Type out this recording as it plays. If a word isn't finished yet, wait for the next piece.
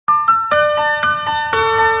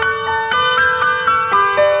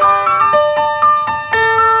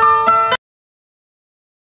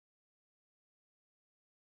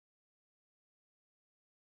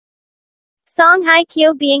Song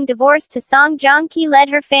Hye-kyo being divorced to Song Joong-ki led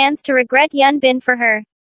her fans to regret Hyun Bin for her.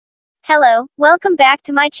 Hello, welcome back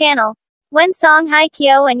to my channel. When Song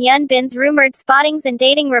Hye-kyo and Hyun Bin's rumored spottings and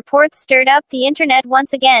dating reports stirred up the internet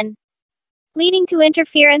once again, leading to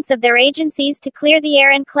interference of their agencies to clear the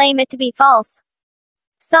air and claim it to be false.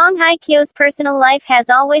 Song Hye-kyo's personal life has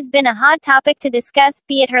always been a hot topic to discuss,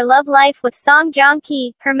 be it her love life with Song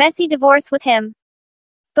Joong-ki, her messy divorce with him.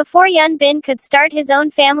 Before Hyun Bin could start his own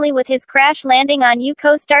family with his crash landing on HYUN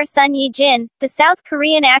co-star Son Ye-jin, the South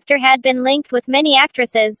Korean actor had been linked with many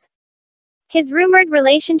actresses. His rumored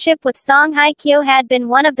relationship with Song Hye-kyo had been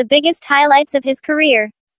one of the biggest highlights of his career.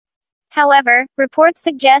 However, reports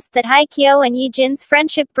suggest that Hye-kyo and Ye-jin's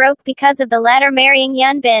friendship broke because of the latter marrying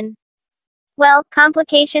Hyun Bin. Well,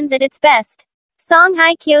 complications at its best. Song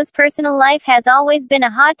Hye-kyo's personal life has always been a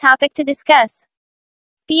hot topic to discuss,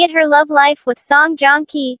 be it her love life with Song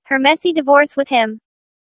Joong-ki, her messy divorce with him,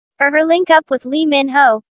 or her link-up with Lee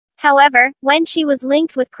Min-ho. However, when she was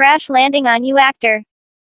linked with crash landing on HYUN actor,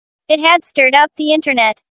 it had stirred up the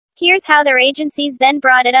internet. Here's how their agencies then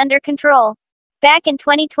brought it under control. Back in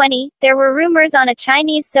 2020, there were rumors on a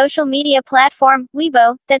Chinese social media platform,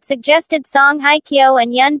 Weibo, that suggested Song Hye-kyo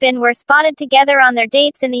and Hyun Bin were spotted together on their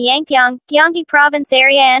dates in the Yangpyeong, Gyeonggi province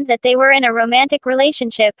area and that they were in a romantic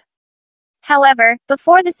relationship. However,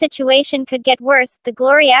 before the situation could get worse, the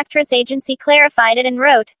Glory Actress Agency clarified it and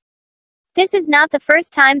wrote, "This is not the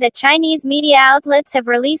first time that Chinese media outlets have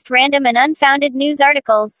released random and unfounded news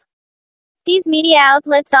articles. These media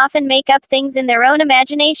outlets often make up things in their own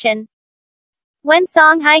imagination." When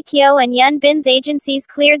Song Hye-kyo and Hyun Bin's agencies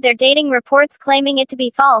cleared their dating reports claiming it to be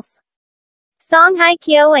false. Song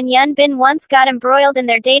Hye-kyo and Hyun Bin once got embroiled in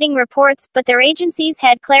their dating reports, but their agencies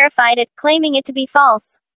had clarified it, claiming it to be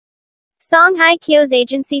false. Song Hye-kyo's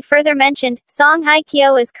agency further mentioned, Song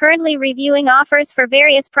Hye-kyo is currently reviewing offers for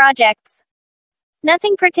various projects.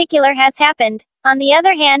 Nothing particular has happened. On the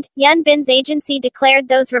other hand, Hyun Bin's agency declared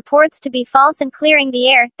those reports to be false and clearing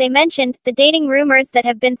the air. They mentioned, the dating rumors that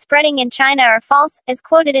have been spreading in China are false, as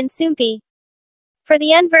quoted in Soompi. For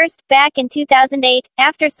the unversed, back in 2008,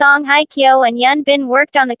 after Song Hye-kyo and Hyun Bin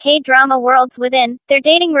worked on the K-drama Worlds Within, their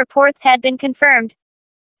dating reports had been confirmed.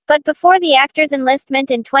 But before the actor's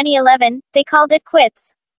enlistment in 2011, they called it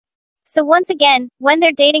quits. So once again, when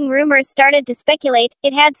their dating rumors started to speculate,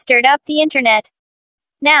 it had stirred up the internet.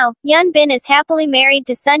 Now, Hyun Bin is happily married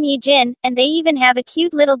to Son Ye-jin, and they even have a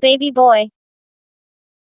cute little baby boy.